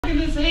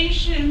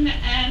organization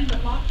and the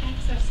locked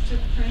access to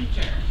the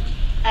printer.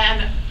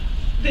 And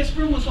this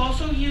room was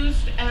also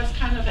used as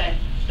kind of a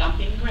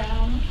dumping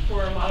ground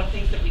for a lot of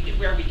things that we did,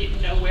 where we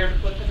didn't know where to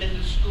put them in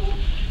the school.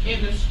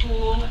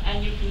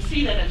 And you can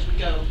see that as we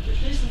go.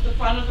 This is the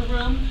front of the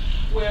room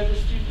where the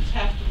students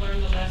have to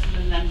learn the lesson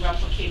and then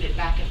replicate it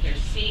back at their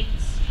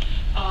seats.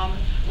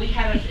 We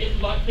had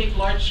a big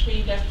large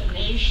screen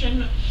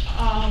destination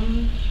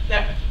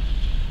that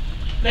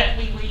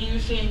we were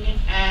using,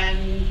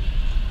 and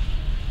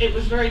it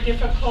was very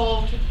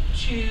difficult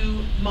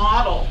to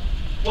model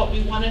what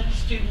we wanted the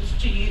students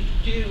to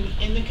do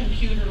in the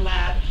computer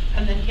lab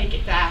and then take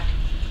it back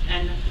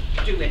and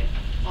do it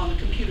on the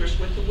computers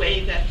with the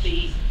way that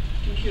the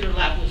computer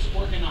lab was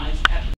organized at